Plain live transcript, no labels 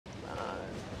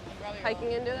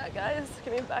hiking into that, guys.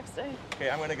 Give me a backstay. Okay,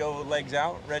 I'm gonna go legs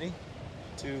out. Ready?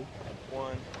 2,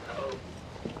 1.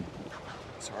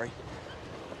 Sorry.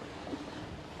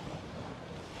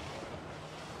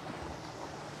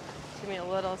 Give me a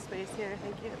little space here,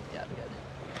 thank you. Yeah, good.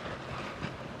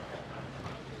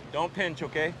 Don't pinch,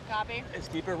 okay? Copy.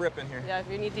 Just keep it ripping here. Yeah, if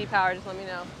you need deep power, just let me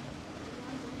know.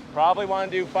 Probably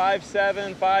want to do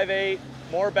 5-7, 5-8.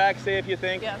 More backstay if you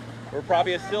think. Yeah. We're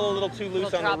probably still a little too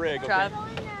loose on the rig, okay?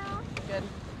 Good.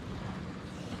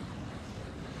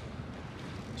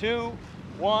 2,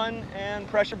 1, and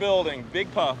pressure building. Big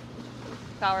puff.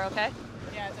 Power okay?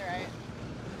 Yeah, it's all right.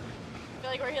 I feel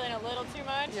like we're healing a little too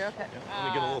much. You're okay. Yeah. Let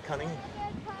me get a little cunning.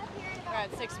 We're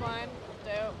at 6-1.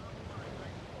 Dope.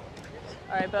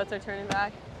 All right, boats are turning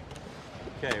back.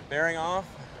 Okay, bearing off.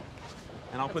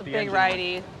 And I'll put the big engine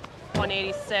righty,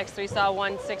 186. We saw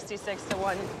 166 to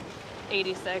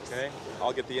 186. Okay,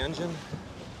 I'll get the engine.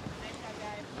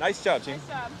 Nice job, Nice job, guys. team. Nice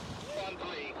job.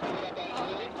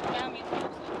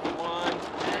 1. I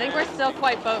think we're still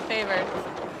quite boat favored.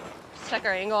 Just check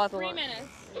our angle at the 3 minutes.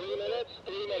 3 minutes,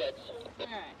 3 minutes. All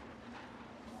right.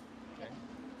 Okay.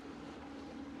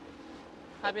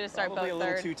 Happy to start Probably boat a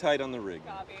little third. too tight on the rig.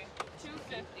 Copy.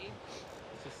 250.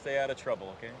 Let's just stay out of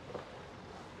trouble, okay?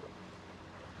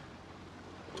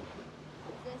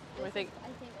 I think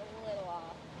a little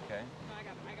off. Okay. No, I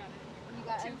got it. You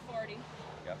got it? 240.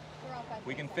 Yep. We're all 5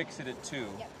 We can fix it at 2.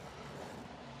 Yep.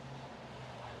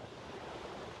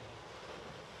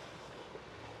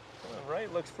 All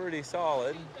right, looks pretty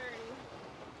solid. 230.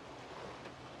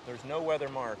 There's no weather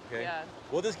mark, okay? Yeah.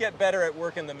 We'll just get better at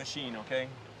working the machine, okay?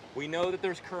 We know that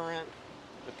there's current.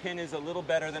 The pin is a little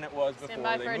better than it was before. Stand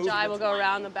by They for a moved jibe. it We'll to- go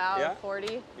around the bow, Yeah.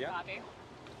 40. Yeah, Copy.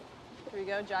 Here we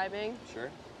go, jibing. sure.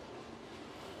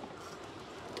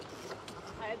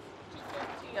 Heads.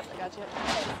 215. Yep, I got you.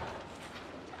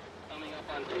 Coming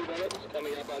up on 2 minutes,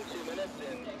 coming up on 2 minutes.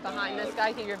 And Behind this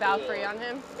guy, keep your bow free on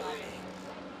him.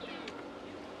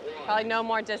 Probably no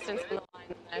more distance in the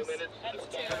line than this. That's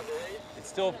 2. It's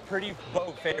still pretty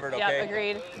boat favored, Yep, okay?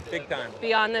 agreed. Big time.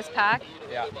 Beyond this pack.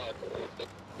 Yeah.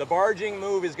 The barging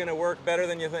move is going to work better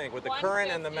than you think with the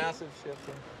current and the 150. massive shift.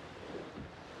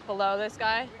 Below this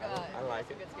guy. I like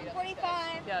it.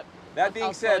 45. Yep. That being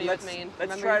I'll slow said, you with let's main. let's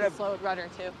Remember, try you to can slow rudder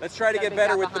too. let's try to That get big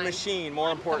better gap with the behind. machine.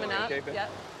 More importantly, Coming up. okay? Yep.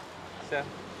 Steph?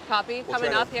 Copy. We'll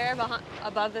Coming try up to- here, behind,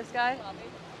 above this guy. Copy.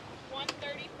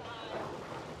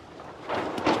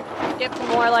 135. Get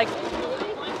more like a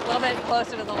little bit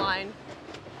closer to the line.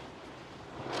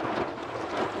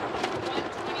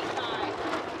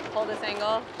 125. Hold this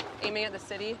angle, aiming at the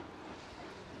city.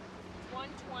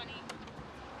 120.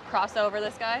 Cross over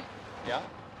this guy. Yeah.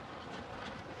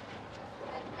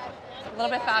 A little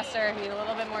bit faster. Need a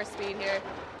little bit more speed here.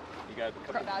 You got.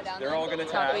 Bow down. They're all going to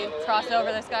tap. Copy. Cross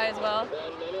over this guy as well.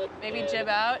 Maybe jib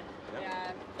out.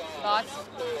 Yeah. Thoughts?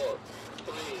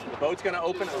 The boat's going to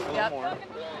open up a little Yep. more. 1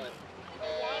 minute.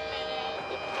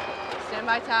 Stand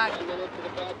by tack.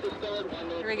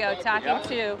 Here we go. Tacking Yeah.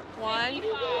 2. 1.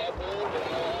 85.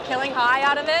 Killing high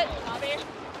out of it. Copy.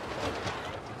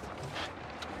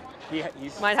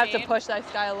 He's. Might have to push this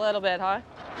guy a little bit, huh?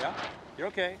 Yeah. You're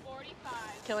okay. 45.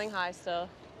 Killing high still.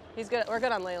 He's good. We're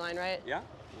good on ley line, right? Yeah.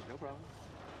 No problem.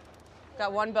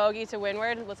 Got 1 bogey to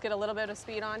windward. Let's get a little bit of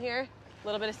speed on here. A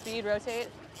little bit of speed. Rotate.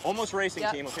 Almost racing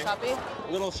Yep. team, okay? Copy.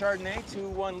 A little Chardonnay,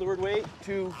 2-1 lured weight,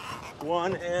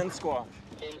 2-1 and squash.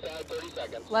 inside 30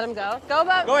 seconds. Let him go. Go,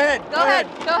 Bob. Go ahead. Go ahead.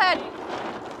 Go ahead.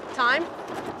 Time.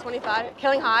 25.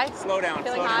 Killing high. Slow down.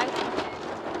 Killing slow high.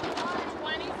 down.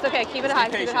 20. It's okay. Keep it high.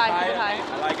 Stay Keep it patient. high. Keep it high.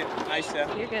 I like it. Nice,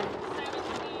 Steph. You're good.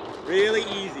 17. Really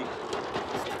easy.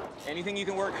 Anything you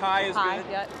can work high is High. good.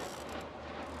 Yep.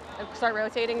 Start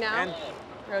rotating now. And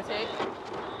Rotate.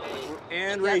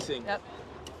 and Yep, racing. Yep.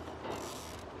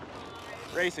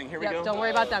 Racing. Here we Yep. go. Don't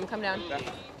worry about them. Come down. Steph.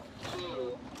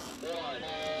 2, 1.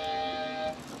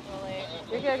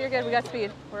 You're good. You're good. We got speed.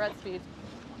 We're at speed.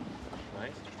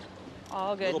 Nice.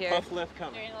 All good Little here. puff lift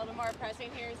coming. Doing a little bit more pressing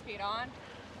here. Speed on.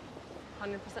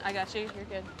 100%. I got you. You're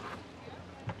good.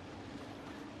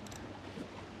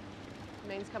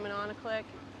 Main's coming on a click.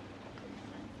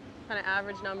 Kind of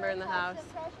average number in the house.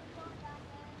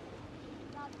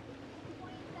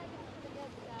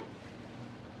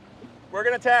 We're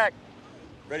gonna tack.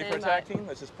 Ready for a Stand tack by. team?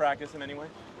 Let's just practice them anyway.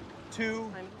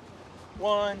 2, I'm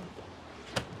 1.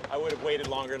 I would have waited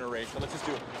longer in a race, but let's just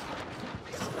do it.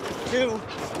 2,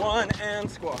 1, and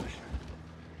squash.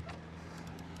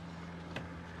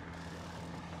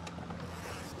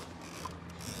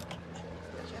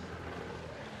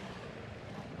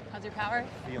 How's your power?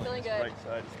 Feeling this good. right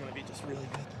side is gonna be just really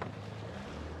good.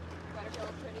 Better feel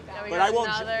pretty bad. Now we But got I won't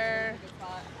another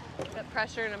Got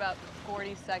pressure in about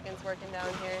 40 seconds working down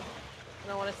here. I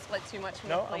don't want to split too much from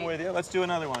No, the plate. I'm with you. Let's do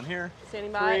another one here.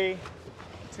 Standing by.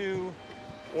 3, 2,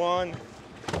 1,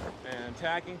 and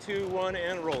tacking 2, 1,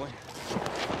 and rolling.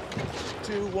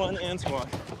 2, 1, and squat.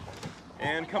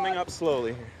 And coming up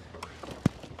slowly here.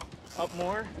 Up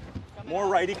more. More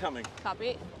righty coming.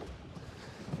 Copy.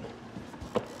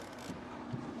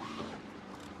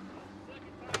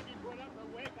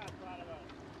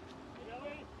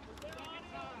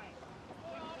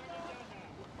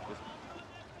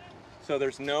 So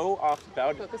there's no off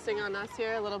bow. Focusing on us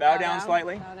here, a little Bow down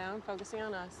slightly. Bow down, focusing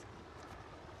on us.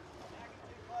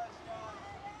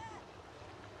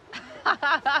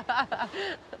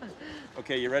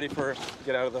 Okay, you ready for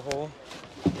get out of the hole?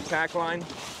 Tack line.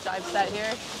 Dive set here.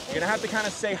 You're gonna have to kind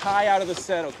of stay high out of the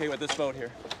set, okay, with this boat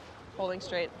here. Holding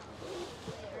straight.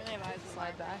 Really have eyes to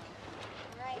Slide back.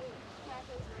 Right.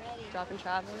 Tackle's ready. Dropping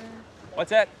traveler. What's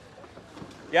that?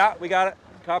 Yeah, we got it.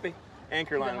 Copy.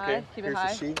 Anchor Keep it line, high, okay? keep it Here's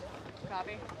high. the sheet.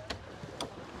 Copy.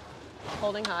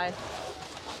 Holding high. Am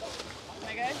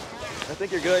I good? I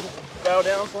think you're good. Bow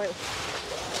down slightly.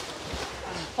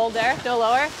 Hold there, no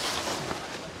lower.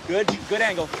 Good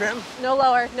angle. Trim. No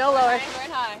lower, no lower.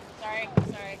 Going high. Sorry.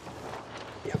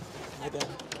 Yep. Right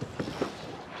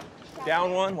there.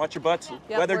 Down one. Watch your butts.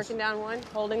 Yep, Weathered. working down one.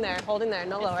 Holding there,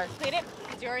 no lower. Complete it.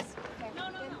 It's yours. No.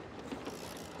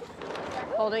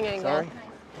 Holding angle. Sorry.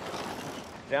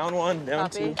 Down one. Down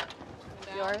Copy.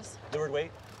 two. Yours. Leeward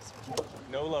weight.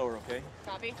 No lower, okay?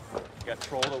 Copy. You got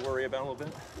troll to worry about a little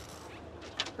bit.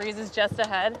 Breeze is just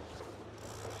ahead.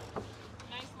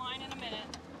 Nice line in a minute.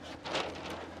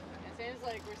 It seems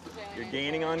like we're sailing. You're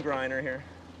gaining on grinder here.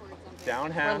 Down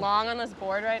We're half. long on this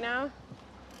board right now.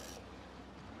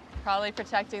 Probably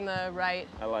protecting the right.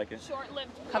 I like it.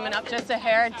 Short-lived. Coming up just a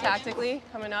hair tactically.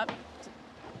 Coming up.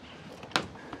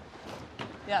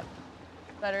 Yep.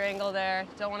 Better angle there.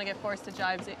 Don't want to get forced to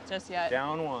jibe just yet.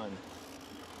 Down one.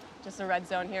 Just a red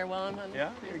zone here, Willem.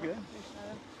 Yeah, you're good.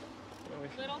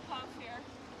 Little puff here.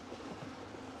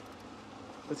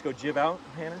 Let's go jib out,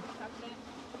 Hannah.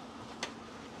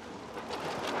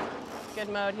 Good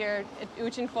mode here.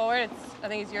 Uching forward. I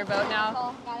think it's your boat now.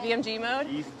 Oh, got it. VMG mode.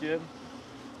 East jib.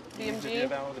 Ease the VMG.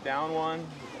 jib out with the down one.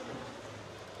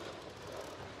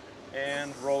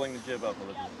 And rolling the jib up a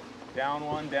little bit. Down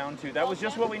one, down two. That was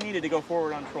just what we needed to go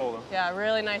forward on troll though. Yeah,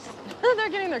 really nice. They're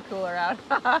getting their cooler out.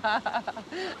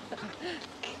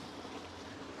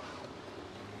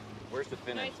 Where's the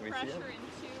finish? Nice Can we see pressure it?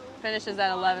 into. Finishes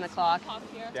at 11 o'clock. Puff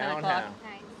here. 10 Down o'clock. half.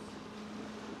 Nice.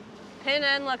 Pin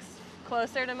end looks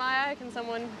closer to my eye. Can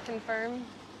someone confirm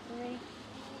for me?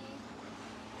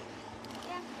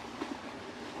 Yeah.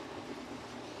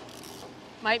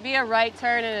 Might be a right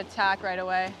turn and attack right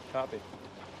away. Copy.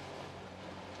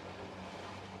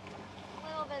 A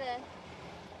little bit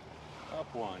of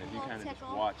Up one. If you Little kind of just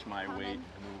tickle watch my coming. weight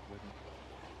and move with me.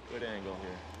 Good angle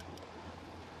here.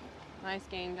 Nice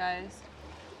gain, guys.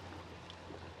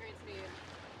 Great speed.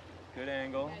 Good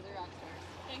angle. You guys are rock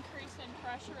stars. Increase in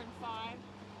pressure in 5.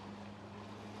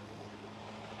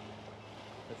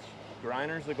 That's,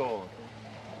 grinder's the goal. Okay?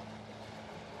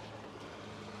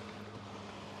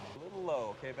 A little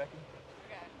low, okay, Becky?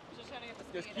 Okay. Just trying to get the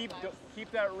Just speed at times. keep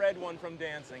that red one from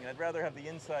dancing. I'd rather have the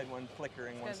inside one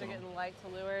flickering These once guys are in a while. getting light to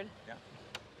leeward. Yeah.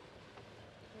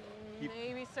 Keep-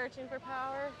 Maybe searching for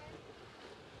power.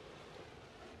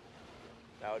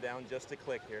 Bow down just a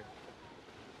click here.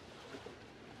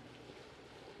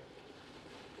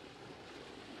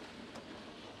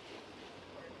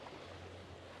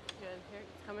 Good. Here,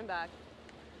 it's coming back.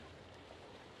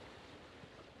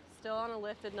 Still on a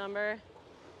lifted number.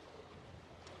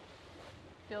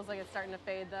 Feels like it's starting to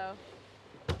fade though.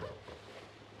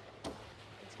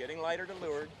 It's getting lighter to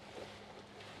leeward.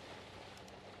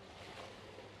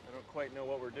 I don't quite know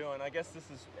what we're doing. I guess this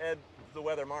is Ed, the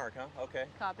weather mark, huh? Okay.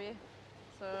 Copy.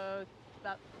 So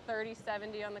about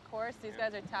 30-70 on the course. These Yeah.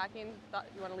 guys are tacking.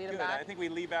 You want to lead them Good. back? I think we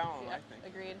leave out on, Yeah, I think.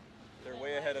 agreed. They're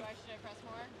way ahead of. Should I press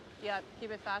more? Yeah,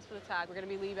 keep it fast for the tag. We're going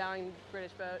to be lee bowing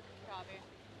British boat. Copy.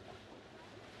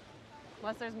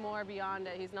 Unless there's more beyond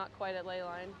it. He's not quite at ley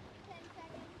line.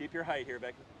 Keep your height here,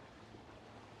 Becky.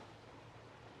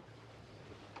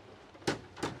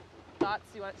 Thoughts?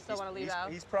 You still want to leave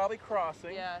out? He's probably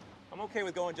crossing. Yeah. I'm okay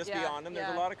with going just Yeah, beyond him. There's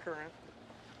yeah. a lot of current.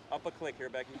 Up a click here,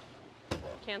 Becky.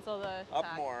 Cancel the Up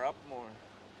tag. more, up more.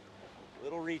 A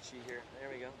little reachy here. There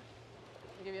we go.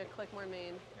 I'll give you a click more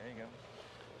main. There you go.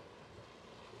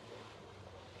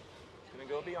 Gonna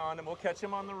go beyond him. We'll catch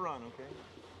him on the run, okay?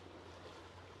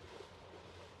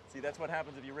 See, that's what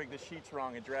happens if you rig the sheets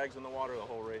wrong. It drags in the water the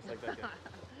whole race like that guy.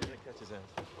 Then it catches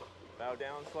ass. Bow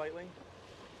down slightly.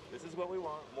 This is what we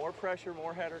want. More pressure,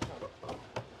 more header coming.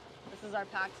 This is our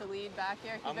pack to lead back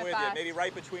here. Keep I'm it with fast. you. Maybe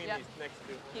right between Yep. these next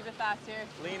two. Keep it fast here.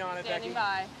 Lean on it, Standing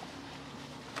Becky. by.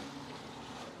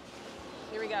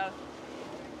 Here we go.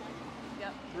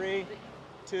 Yep. 3,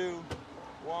 2,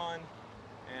 1,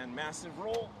 and massive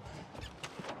roll.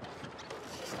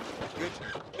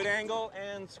 Good angle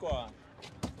and squat.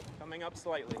 Coming up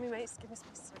slightly. Give me space. Give me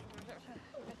space.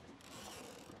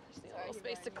 Just need a little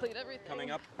space to clean everything.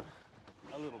 Coming up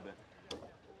a little bit.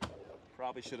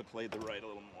 Probably should have played the right a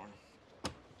little more.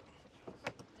 Didn't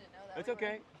know that It's we were-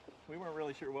 okay. We weren't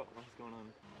really sure what was going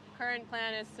on. Current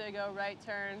plan is to go right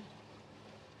turn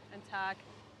and tack.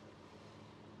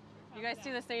 You guys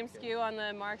see the same skew on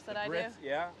the marks that I do? Brits,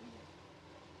 yeah.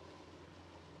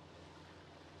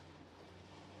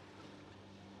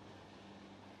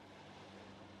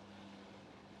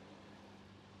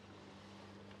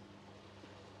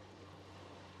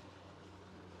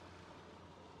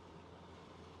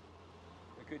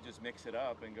 We could just mix it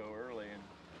up and go early,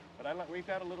 but we've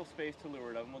got a little space to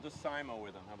leeward of them. We'll just simo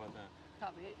with them. How about that?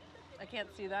 Copy. I can't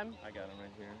see them. I got him right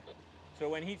here. So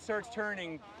when he starts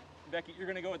turning, Becky, you're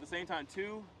gonna go at the same time.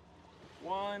 2,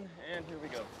 1, and here we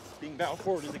go. Being bow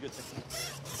forward is a good thing.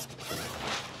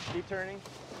 Keep turning.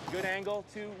 Good angle.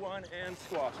 2, 1, and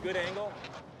squash. Good angle.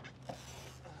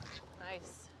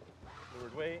 Nice.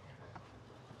 Leeward weight.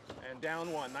 And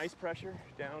down 1. Nice pressure.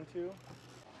 Down 2.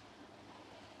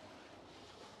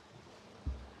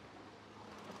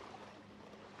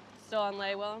 Still on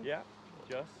lay, Willem? Yeah,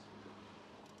 just.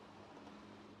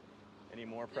 Any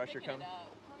more pressure coming? How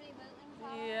many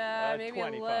boatlings are Yeah, maybe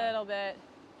 25. a little bit.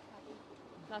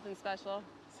 Nothing special.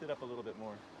 Sit up a little bit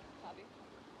more. Copy.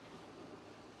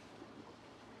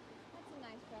 That's a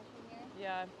nice pressure here.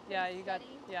 Yeah, yeah, you got,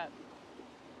 Steady. yeah.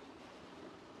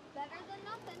 Better than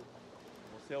nothing.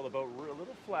 We'll sail the boat a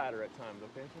little flatter at times,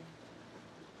 okay? Tim?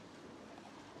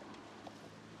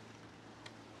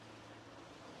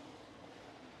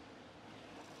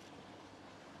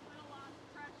 Little lost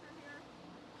pressure here.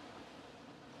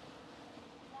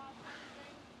 Lost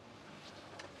everything.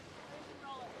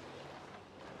 Roll it.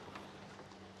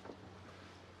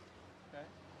 Okay.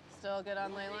 Still good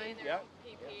on lay line? Yep.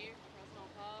 PP, personal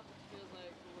puff. Feels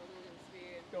like we're losing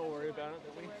speed. Don't worry about it.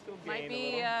 We still gain Might a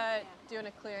be little. doing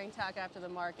a clearing tack after the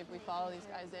mark if we follow these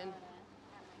guys in. At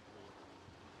my feet.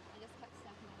 I just kept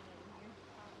stepping on it in here.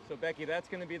 So Becky, that's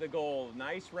going to be the goal.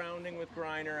 Nice rounding with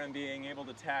Griner and being able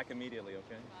to tack immediately,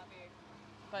 okay? Copy.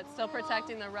 But still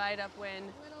protecting the right upwind.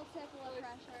 Little tickle of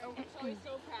pressure. Oh, shall we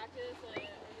still practice everything like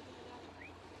that?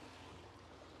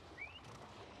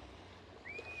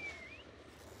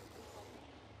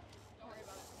 Don't worry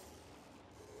about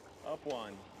it. Up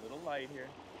 1. Little light here.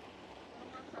 A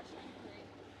little more pressure. Great.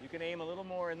 You can aim a little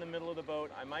more in the middle of the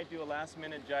boat. I might do a last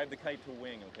minute jibe the kite to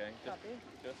wing, okay? Copy.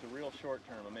 Just a real short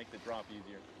term. It'll make the drop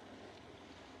easier.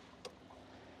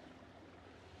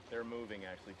 They're moving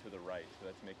actually to the right, so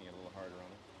that's making it a little harder on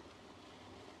them.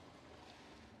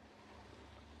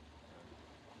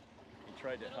 He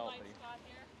tried to Little help, light but he spot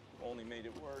here. only made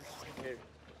it worse. Okay.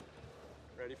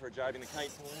 Ready for jibing the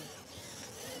kite pull.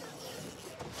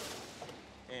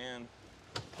 And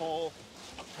pull,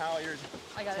 halyard,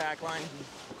 I got it. tack line,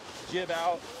 jib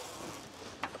out.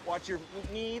 Watch your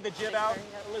knee, the jib out, turn,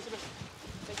 yep. Elizabeth.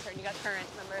 Big turn. You got current,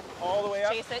 remember? All the way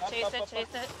up. Chase it, up, chase up, it, up, chase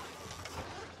up. it.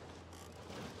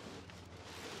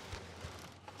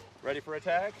 Ready for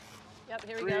attack? Yep,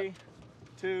 here we 3, go.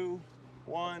 2,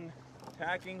 1.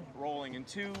 Tacking, rolling in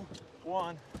 2,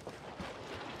 1.